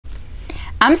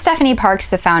I'm Stephanie Parks,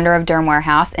 the founder of Derm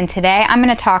Warehouse, and today I'm going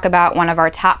to talk about one of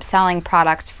our top selling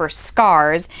products for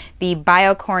scars, the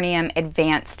Biocorneum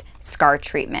Advanced Scar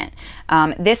Treatment.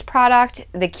 This product,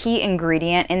 the key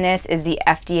ingredient in this is the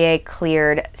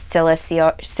FDA-Cleared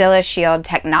Silishield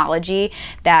Technology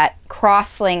that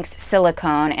crosslinks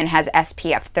silicone and has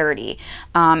SPF 30.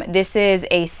 This is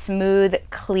a smooth,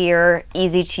 clear,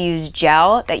 easy-to-use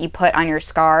gel that you put on your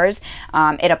scars.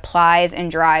 It applies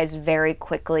and dries very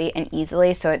quickly and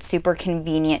easily, so it's super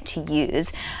convenient to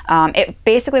use.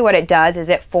 Basically what it does is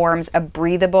it forms a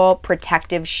breathable,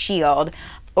 protective shield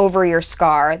over your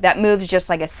scar that moves just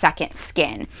like a second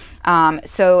skin.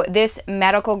 So this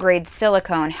medical grade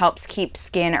silicone helps keep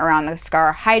skin around the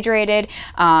scar hydrated,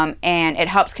 and it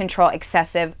helps control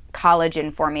excessive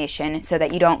collagen formation so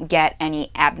that you don't get any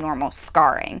abnormal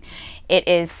scarring. It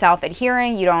is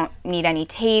self-adhering. You don't need any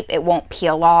tape. It won't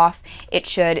peel off. It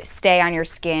should stay on your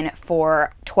skin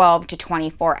for 12 to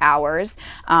 24 hours.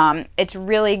 It's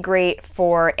really great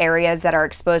for areas that are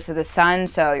exposed to the sun,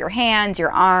 so your hands,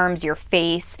 your arms, your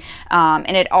face,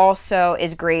 and it also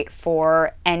is great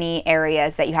for any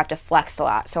areas that you have to flex a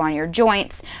lot, so on your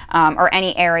joints, or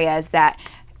any areas that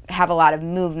have a lot of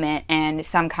movement and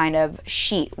some kind of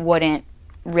sheet wouldn't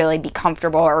really be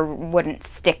comfortable or wouldn't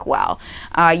stick well.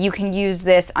 You can use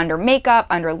this under makeup,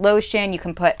 under lotion. You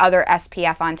can put other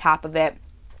SPF on top of it.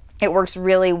 It works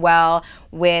really well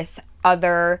with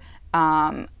other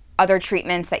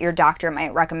treatments that your doctor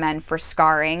might recommend for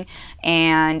scarring,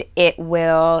 and it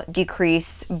will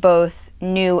decrease both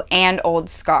new and old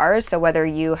scars. So whether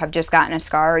you have just gotten a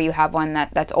scar or you have one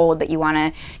that's old that you want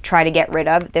to try to get rid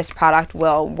of, this product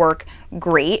will work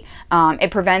great.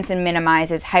 It prevents and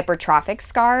minimizes hypertrophic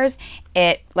scars.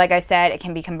 Like I said, it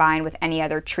can be combined with any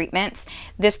other treatments.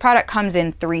 This product comes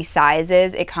in 3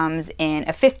 sizes. It comes in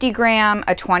a 50 gram,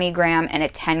 a 20 gram, and a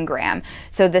 10 gram.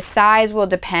 So the size will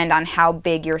depend on how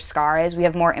big your scar is. We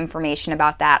have more information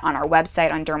about that on our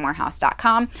website on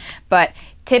dermwarehouse.com. But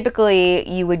typically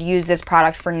you would use this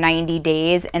product for 90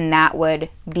 days, and that would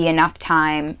be enough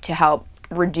time to help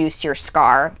reduce your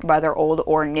scar, whether old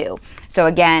or new. So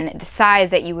again, the size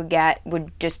that you would get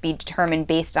would just be determined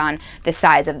based on the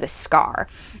size of the scar.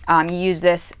 You use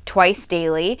this twice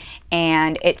daily,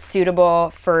 and it's suitable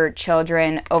for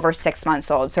children over 6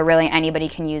 months old. So really anybody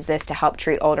can use this to help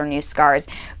treat old or new scars.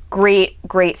 Great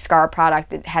scar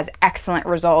product. It has excellent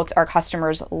results. Our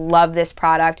customers love this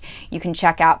product. You can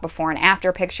check out before and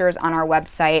after pictures on our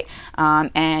website,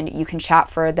 and you can shop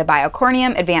for the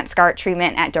Biocorneum Advanced Scar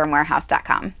Treatment at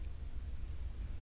dermwarehouse.com.